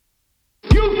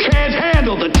can't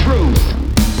handle the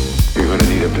truth. You're gonna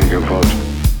need a bigger boat.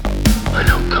 I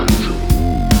know Kung Fu.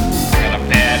 Got a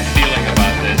bad feeling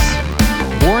about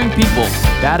this. Boring People,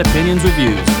 Bad Opinions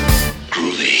Reviews.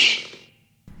 Groovy.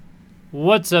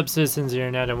 What's up, citizens of the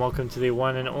internet, and welcome to the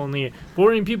one and only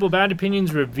Boring People Bad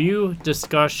Opinions review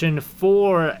discussion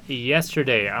for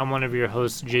yesterday. I'm one of your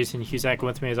hosts, Jason Husak.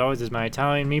 With me, as always, is my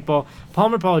Italian meatball,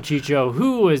 Palmer Palaciccio,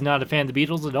 who is not a fan of the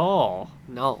Beatles at all.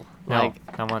 No, not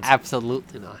once.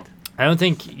 Absolutely not. I don't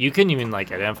think you couldn't even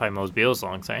identify most Beatles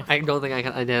songs, eh? I don't think I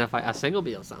can identify a single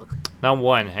Beatles song. Not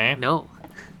one, hey? No.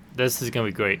 This is going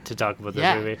to be great to talk about this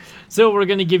Yeah. movie. So we're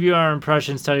going to give you our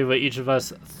impressions, tell you what each of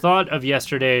us thought of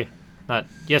yesterday. Not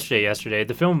yesterday,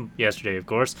 the film yesterday, of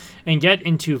course, and get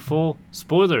into full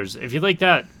spoilers. If you like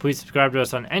that, please subscribe to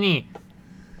us on any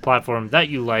platform that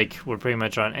you like. We're pretty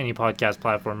much on any podcast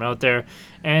platform out there.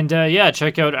 And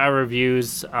check out our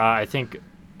reviews. I think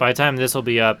by the time this will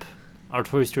be up, our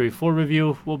Toy Story 4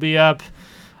 review will be up.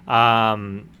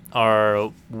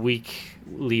 Our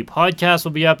weekly podcast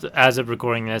will be up. As of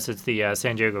recording this, it's the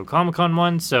San Diego Comic-Con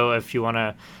one. So if you want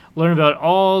to learn about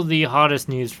all the hottest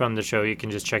news from the show, you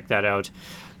can just check that out.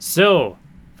 So,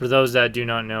 for those that do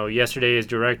not know, yesterday is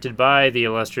directed by the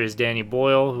illustrious Danny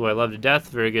Boyle, who I love to death.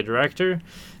 Very good director.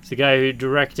 He's the guy who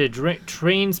directed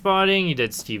Trainspotting. He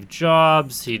did Steve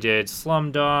Jobs. He did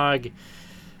Slumdog.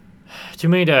 Too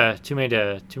many to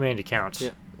count. Yeah.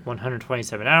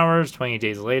 127 Hours, 28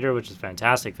 Days Later, which is a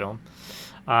fantastic film.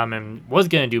 And was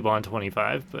going to do Bond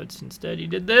 25, but instead he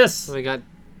did this.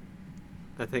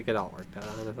 I think it all worked out,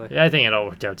 honestly. Yeah, I think it all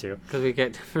worked out too.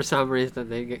 Because for some reason,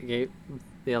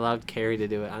 they allowed Carrie to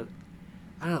do it. I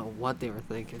don't know what they were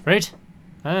thinking. Right?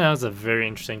 I think that was a very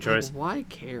interesting choice. Why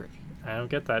Carrie? I don't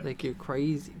get that. You're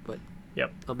crazy, but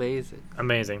Yep.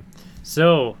 Amazing.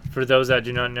 So, for those that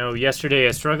do not know, yesterday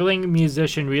a struggling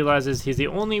musician realizes he's the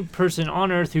only person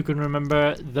on Earth who can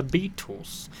remember the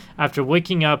Beatles after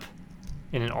waking up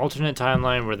in an alternate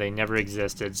timeline where they never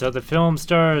existed. So the film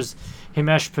stars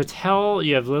Himesh Patel.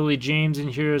 You have Lily James in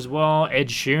here as well. Ed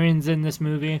Sheeran's in this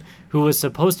movie, who was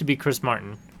supposed to be Chris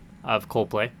Martin of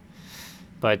Coldplay.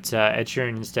 But Ed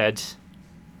Sheeran instead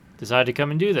decided to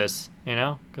come and do this,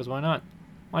 because why not?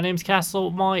 My name's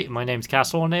Castle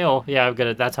O'Neill. Yeah, I've got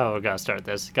it. That's how I gotta start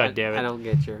this. God damn it! I don't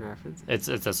get your reference. It's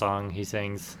a song he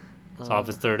sings. It's off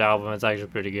his third album. It's actually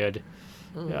pretty good.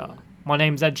 Oh. Yeah. My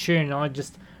name's Ed Sheeran. I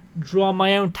just draw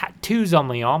my own tattoos on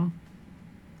my arm.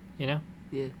 Yeah.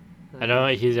 I don't know.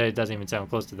 He doesn't even sound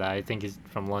close to that. I think he's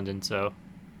from London, so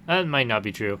that might not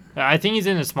be true. I think he's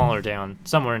in a smaller town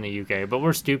somewhere in the UK, but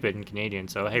we're stupid and Canadian,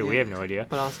 so hey, we have no idea.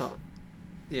 But also,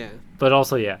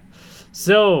 yeah.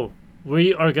 So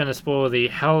we are going to spoil the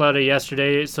hell out of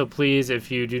yesterday, so please, if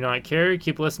you do not care,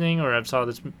 keep listening, or have saw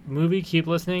this movie, keep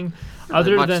listening.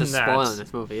 Other Other than than that, spoil in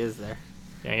this movie, is there?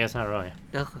 yeah, I guess not really.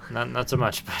 No. Not so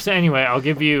much. But anyway, I'll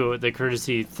give you the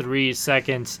courtesy 3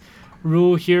 seconds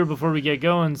rule here before we get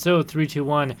going. So 3, 2,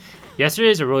 1.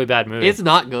 Yesterday's a really bad movie. It's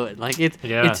not good.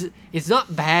 Yeah. It's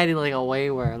not bad in a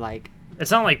way where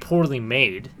It's not poorly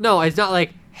made. no, it's not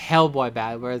like Hellboy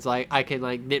bad where it's I can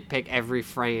nitpick every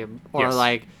frame, or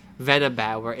Yes. Venom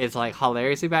bad where it's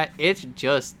hilariously bad. It's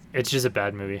just It's just a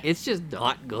bad movie. It's just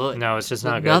not good. No, it's just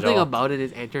not good at Nothing all. about it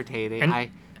is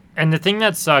entertaining. And the thing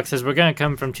that sucks is we're gonna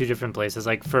come from two different places.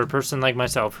 For a person like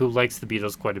myself who likes the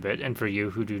Beatles quite a bit, and for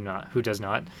you who does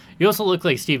not, you also look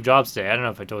like Steve Jobs today. I don't know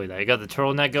if I told you that. You got the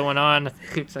turtleneck going on.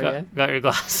 Got your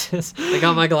glasses. I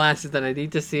got my glasses that I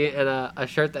need to see it, and a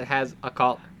shirt that has a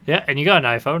collar. Yeah, and you got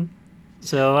an iPhone.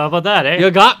 So how about that, eh? You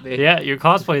got me. Yeah, your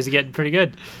cosplay is getting pretty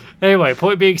good. Anyway,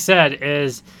 point being said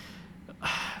is,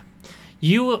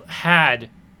 you had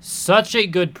such a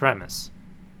good premise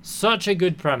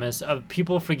of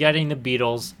people forgetting the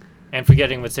Beatles and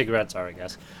forgetting what cigarettes are, I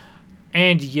guess.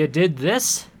 And you did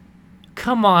this?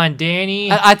 Come on,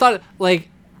 Danny. I thought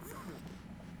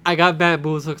I got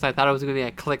bamboozled because I thought it was gonna be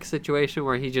a Click situation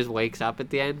where he just wakes up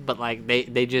at the end, but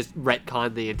they just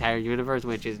retconned the entire universe,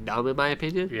 which is dumb in my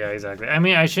opinion. Yeah, exactly. I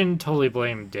mean, I shouldn't totally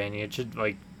blame Danny. It should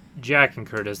Jack and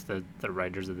Curtis, the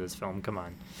writers of this film. Come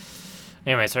on.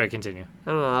 Anyway, sorry, continue.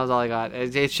 I don't know. That was all I got.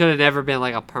 It should have never been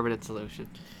a permanent solution.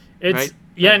 It's right?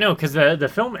 Yeah, no, because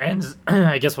the film ends.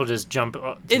 I guess we'll just jump.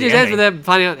 It just ends with them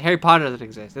finding out Harry Potter doesn't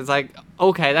exist. It's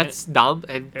okay, that's dumb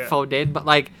and phoned in, but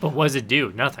But what does it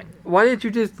do? Nothing. Why didn't you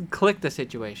just click the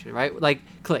situation, right?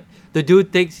 Click. The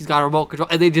dude thinks he's got remote control,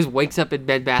 and then he just wakes up in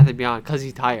Bed Bath & Beyond because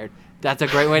he's tired. That's a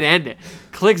great way to end it.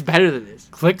 Click's better than this.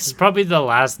 Click's probably the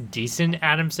last decent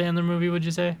Adam Sandler movie, would you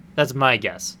say? That's my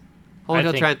guess.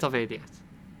 Hotel Transylvania.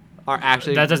 Or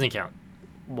actually... That doesn't count.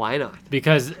 Why not?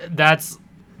 Because that's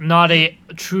not a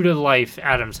true-to-life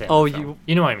Adam Sandler film.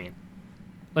 You know what I mean.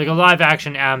 like a live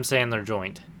action Adam Sandler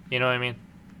joint. You know what I mean?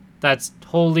 That's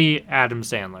totally Adam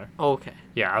Sandler. Okay.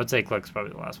 Yeah, I would say Click's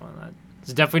probably the last one of that.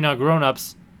 It's definitely not Grown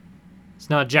Ups. It's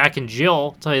not Jack and Jill.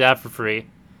 I'll tell you that for free.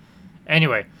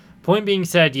 Anyway, point being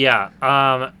said,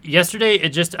 yeah. Yesterday, it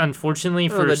just unfortunately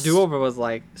for the do-over was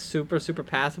like super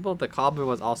passable. The Cobbler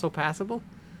was also passable.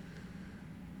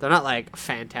 They're not like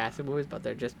fantastic movies, but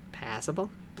they're just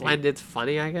passable. Blended's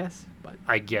funny, I guess. But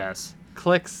I guess.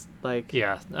 Clicks like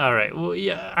Yeah. All right. Well,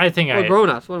 yeah. I think Well, Grown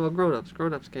Ups. What about Grown Ups?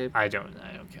 Grown Ups came. I don't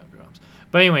count Grown Ups.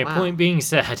 But anyway, Wow. point being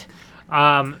said,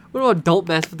 What about Don't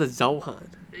Mess with the Zohan?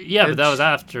 yeah, but that was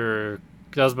after.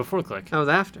 That was before Click. That was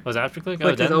after. Was it after Click?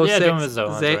 Click is yeah, 06. Don't Miss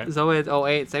Zohan's right. Zohan's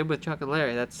 08. Same with Chuck and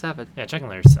Larry. That's 7. Yeah, Chuck and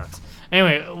Larry sucks.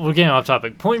 Anyway, we're getting off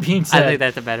topic. Point being said. I think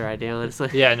that's a better idea, honestly.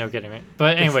 Yeah, no kidding, right?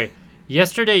 But anyway,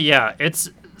 yesterday, yeah, it's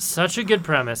such a good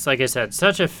premise. Like I said,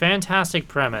 such a fantastic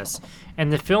premise.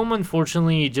 And the film,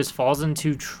 unfortunately, just falls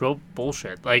into trope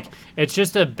bullshit. Like, it's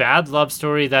just a bad love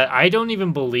story that I don't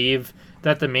even believe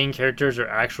that the main characters are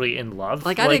actually in love.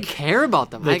 Like, I didn't care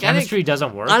about them. The Like, chemistry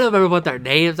doesn't work. I don't remember what their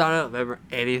names are. I don't remember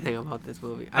anything about this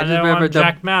movie. I And just then remember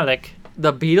Jack Malik.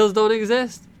 the Beatles don't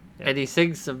exist, Yeah. and he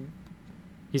sings some.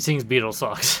 He sings Beatles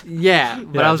songs. Yeah,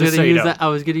 but Yeah, I was just gonna so you use know. that. I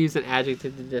was gonna use an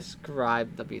adjective to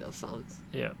describe the Beatles songs.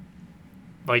 Yeah.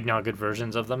 Like, not good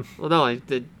versions of them. Well, no,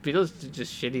 the Beatles are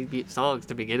just shitty songs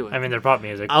to begin with. I mean, they're pop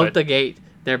music. Out but the gate,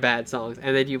 they're bad songs,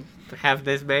 and then you have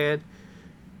this man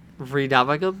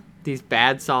redubbing them. These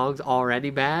bad songs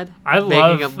already bad,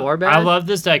 making them more bad. I love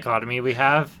this dichotomy we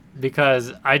have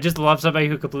because I just love somebody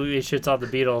who completely shits on the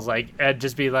Beatles. Like, and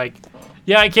just be like,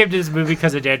 yeah, I came to this movie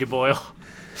because of Danny Boyle.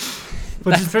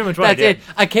 Which is pretty much what I That's did. it.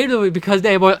 I came to it because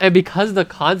because the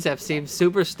concept seems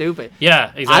super stupid.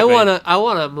 Yeah, exactly. I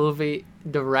want a movie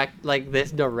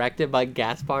directed by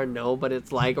Gaspar Noé, but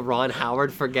it's like Ron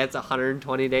Howard forgets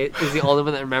 120 days. Is the only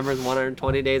one that remembers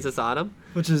 120 Days of Sodom.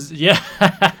 Which is, yeah.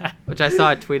 Which I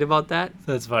saw a tweet about that.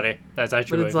 That's funny. That's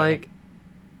actually But it's really like,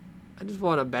 I just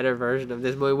want a better version of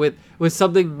this movie with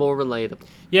something more relatable.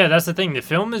 Yeah, that's the thing. The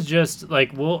film is just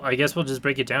like, I guess we'll just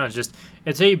break it down.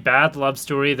 It's a bad love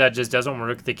story that just doesn't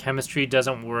work. The chemistry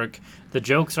doesn't work. The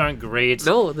jokes aren't great.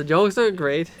 No, the jokes aren't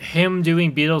great. Him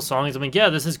doing Beatles songs, I'm like, yeah,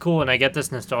 this is cool, and I get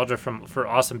this nostalgia for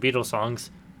awesome Beatles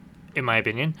songs, in my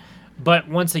opinion. But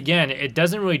once again, it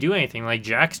doesn't really do anything. Like,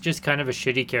 Jack's just kind of a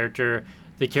shitty character.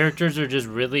 The characters are just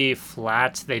really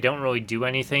flat. They don't really do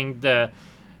anything.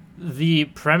 The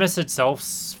premise itself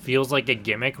feels like a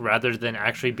gimmick rather than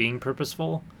actually being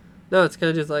purposeful. No, it's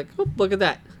kind of just like, oh, look at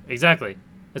that. Exactly.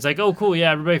 It's like, oh, cool,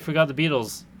 yeah, everybody forgot the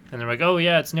Beatles. And they're like, oh,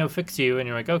 yeah, it's No Fix You. And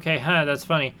you're like, okay, that's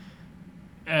funny.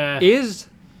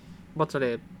 What's her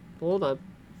name? Hold on.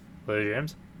 Lily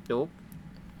James? Nope.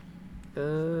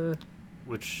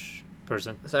 Which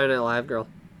person? Saturday Night Live girl.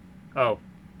 Oh.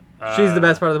 She's the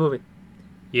best part of the movie.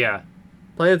 Yeah.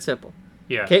 Plain and simple.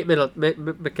 Yeah. Kate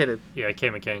McKinnon. Yeah,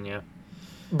 Kate McKinnon, yeah.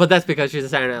 But that's because she's a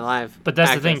Saturday Night Live. But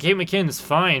that's actress. the thing. Kate McKinnon's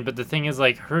fine, but the thing is,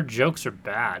 like, her jokes are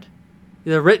bad.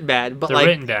 They're written bad, but They're like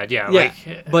written bad, yeah. yeah.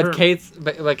 Like, But her-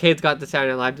 Kate's got the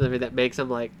Saturday Night Live delivery that makes them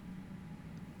like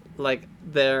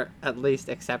they're at least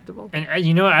acceptable. And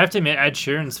you know what? I have to admit, Ed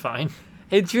Sheeran's fine.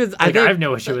 And she was, Like, I have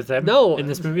no issue with him No, in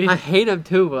this movie. I hate him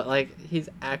too, but like he's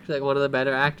actually like one of the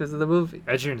better actors in the movie.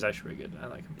 Ed Sheeran's actually pretty good. I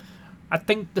like him. I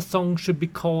think the song should be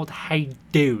called Hey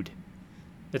Dude.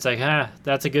 It's like,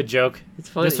 that's a good joke. It's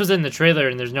funny. This was in the trailer,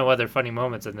 and there's no other funny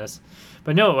moments in this.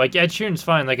 But no, like, Ed Sheeran's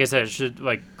fine. Like I said,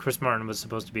 Chris Martin was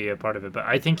supposed to be a part of it, but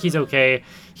I think he's okay.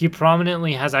 He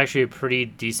prominently has actually a pretty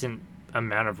decent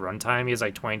amount of runtime. He has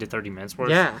like 20 to 30 minutes worth.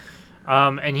 Yeah.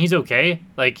 And he's okay.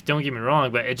 Like, don't get me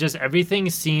wrong, but it just, everything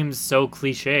seems so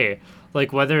cliche.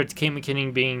 Like, whether it's Kate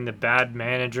McKinnon being the bad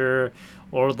manager,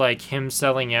 or like him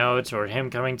selling out, or him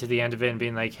coming to the end of it and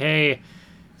being like, hey,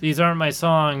 these aren't my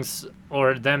songs,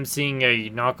 or them seeing a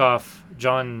knockoff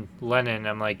John Lennon.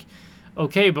 I'm like,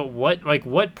 okay, but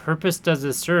what purpose does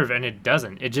this serve? And it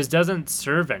doesn't. It just doesn't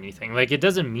serve anything. Like, it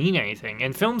doesn't mean anything.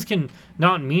 And films can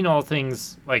not mean all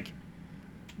things, like,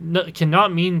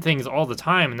 cannot mean things all the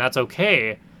time, and that's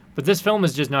okay. But this film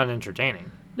is just not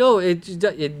entertaining. No, it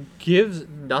gives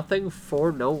nothing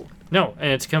for no one. No,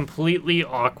 and it's completely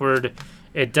awkward.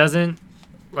 It doesn't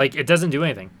do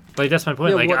anything. Like, that's my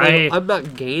point. Yeah, I'm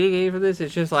not gaining any from this.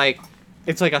 It's just like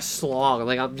it's like a slog.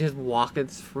 Like I'm just walking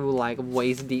through like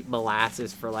waist deep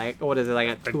molasses for like what is it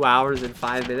like 2 hours and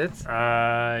 5 minutes?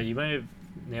 You might have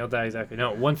nailed that exactly.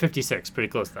 No, 156, pretty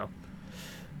close though.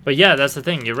 But yeah, that's the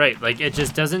thing. You're right. Like, it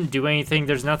just doesn't do anything.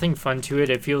 There's nothing fun to it.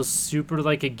 It feels super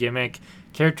like a gimmick.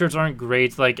 Characters aren't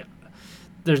great. Like,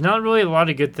 there's not really a lot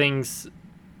of good things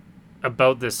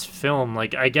about this film.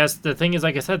 Like, I guess the thing is,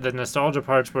 like I said, the nostalgia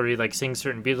parts where he like sings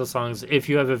certain Beatles songs, if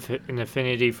you have an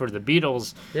affinity for the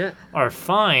Beatles, Yeah. are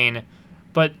fine,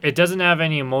 but it doesn't have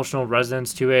any emotional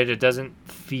resonance to it. It doesn't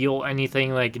feel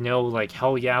anything like no like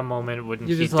hell yeah moment when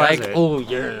You're he just does like, it. oh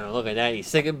yeah, look at that. He's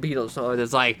singing Beatles songs.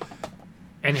 It's like,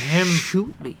 And him,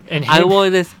 shoot me. and I him-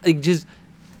 want this like just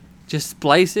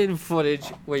splice in footage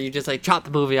where you just like chop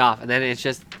the movie off, and then it's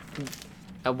just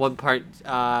at one part,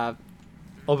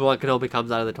 Obi-Wan Kenobi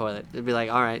comes out of the toilet. It'd be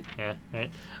like, all right, yeah,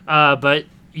 right. But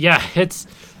yeah,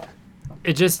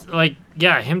 it just like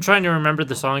him trying to remember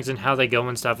the songs and how they go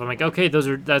and stuff. I'm like, okay,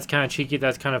 that's kind of cheeky,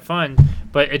 that's kind of fun,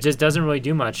 but it just doesn't really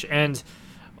do much. And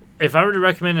if I were to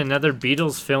recommend another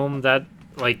Beatles film that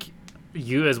like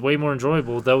you is way more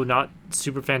enjoyable, though not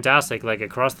super fantastic, like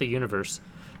Across the Universe,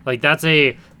 like that's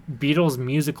a Beatles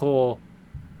musical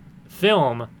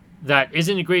film that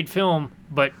isn't a great film,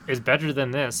 but is better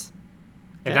than this,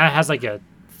 and Yeah. that has like a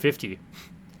 50.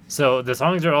 So the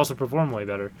songs are also performed way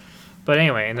better. But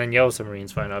anyway, and then Yellow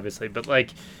Submarine's fine, obviously. But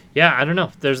like, yeah, I don't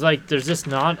know. There's just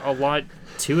not a lot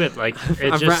to it. Like,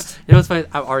 it just you know what's funny?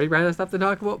 I've already ran out of stuff to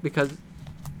talk about because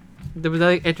there was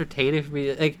nothing entertaining for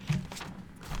me. Like,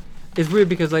 it's weird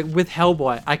because like with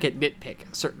Hellboy, I could nitpick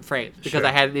certain frames because Sure.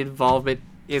 I had an involvement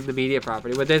in the media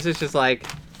property. But this is just like,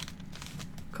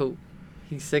 cool.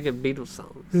 He's singing Beatles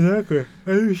songs. exactly.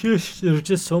 There's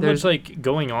just so There's- much like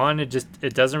going on. It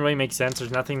doesn't really make sense.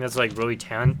 There's nothing that's like really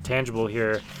tangible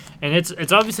here, and it's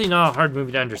obviously not a hard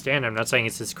movie to understand. I'm not saying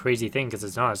it's this crazy thing because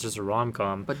it's not. It's just a rom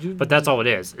com. But that's all it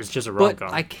is. It's just a rom But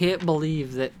com. I can't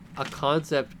believe that a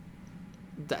concept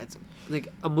that's like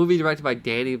a movie directed by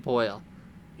Danny Boyle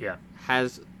Yeah,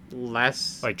 has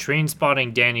less. like Train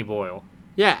Spotting Danny Boyle.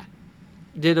 Yeah.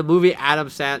 Did a movie Adam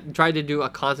Sandler tried to do a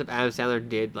concept Adam Sandler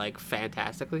did like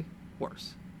fantastically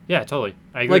worse. Yeah, totally.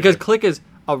 I agree. Like, because with you. Click is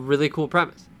a really cool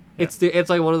premise. Yeah. It's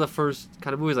like one of the first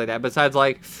kind of movies like that. Besides,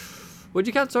 like, would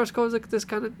you count Source Code as like this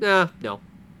kind of? Nah, no,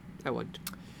 I wouldn't.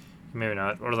 Maybe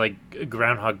not, or like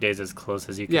Groundhog Day is as close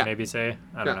as you can Yeah. maybe say.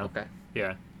 I don't know. Okay,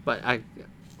 Yeah, but why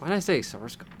did I say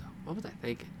Source Code though? What was I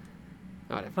thinking?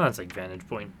 Oh, whatever. well, that's like Vantage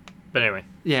Point. But anyway,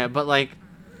 Yeah, but like,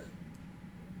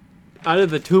 out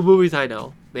of the two movies I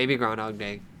know, maybe Groundhog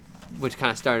Day, which kind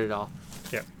of started it all.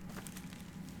 yeah.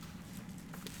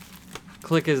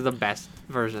 Click is the best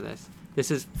version of this.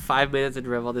 This is 5 minutes of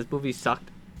drivel. This movie sucked.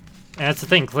 And that's the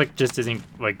thing. Click just isn't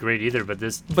like great either. But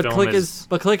this But film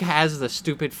Click has the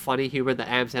stupid, funny humor that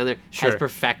Adam Sandler Sure. has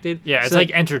perfected. yeah, it's So,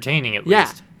 like entertaining at yeah,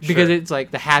 least. because Sure. it's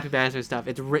like the Happy Master stuff.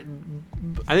 It's written.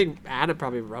 I think Adam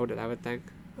probably wrote it. I would think.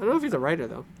 I don't know if he's a writer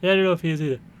though. Yeah, I don't know if he is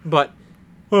either. But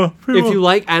Well, if you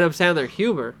like Adam Sandler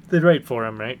humor, they'd write for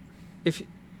him, right?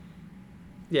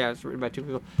 yeah, it's written by two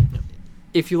people.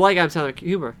 If you like Adam Sandler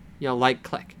humor, you'll like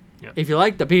Click. Yeah. If you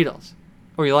like the Beatles,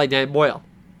 or you like Dan Boyle,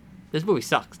 this movie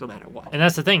sucks no matter what. And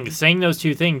that's the thing. Saying those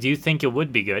two things, you think it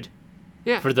would be good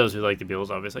Yeah. for those who like the Beatles,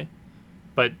 obviously.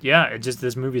 But yeah, it just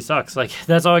this movie sucks. Like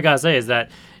that's all I gotta say is that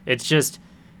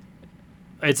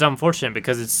it's unfortunate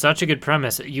because it's such a good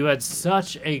premise. You had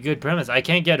such a good premise. I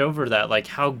can't get over that. Like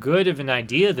how good of an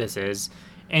idea this is,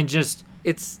 and just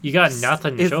It's you got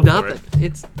nothing to it's show nothing. for it.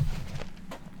 It's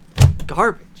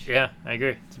garbage. Yeah, I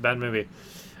agree. It's a bad movie.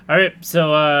 All right,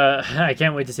 so I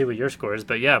can't wait to see what your score is.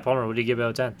 But yeah, Palmer, what do you give it out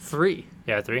of 10? 3.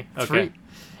 Yeah, 3. Okay. 3.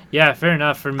 Yeah, fair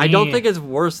enough. For me, I don't think it's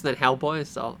worse than Hellboy,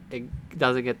 so it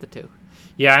doesn't get the 2.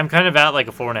 Yeah, I'm kind of at like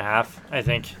a 4.5. I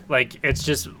think like it's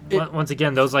just once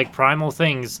again those like primal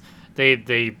things they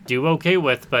do okay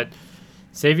with, but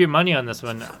save your money on this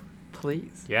one.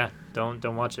 Please. Yeah, don't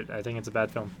watch it. I think it's a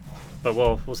bad film. But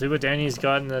we'll see what Danny's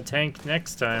got in the tank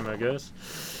next time, I guess.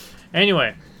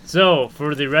 Anyway, so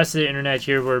for the rest of the internet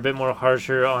here, we're a bit more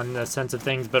harsher on the sense of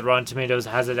things, but Rotten Tomatoes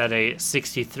has it at a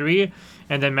 63,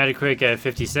 and then Metacritic at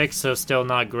 56, so still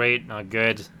not great, not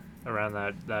good, around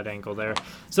that angle there.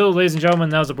 So, ladies and gentlemen,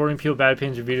 that was a Boarding People Bad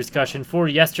Opinions review discussion for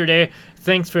yesterday.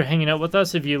 Thanks for hanging out with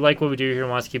us. If you like what we do here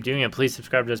and want to keep doing it, please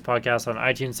subscribe to this podcast on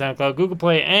iTunes, SoundCloud, Google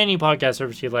Play, any podcast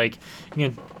service you like. You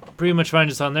can pretty much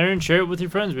find us on there and share it with your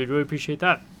friends. We'd really appreciate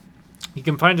that. You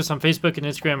can find us on Facebook and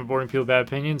Instagram at Boarding People Bad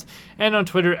Opinions, and on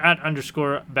Twitter at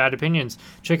 _Bad Opinions.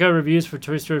 Check out reviews for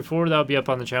Toy Story 4. That'll be up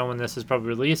on the channel when this is probably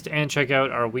released. And check out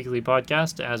our weekly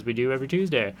podcast as we do every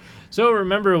Tuesday. So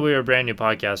remember, we are a brand new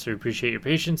podcast. So we appreciate your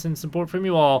patience and support from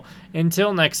you all.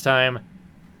 Until next time,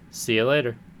 see you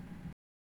later.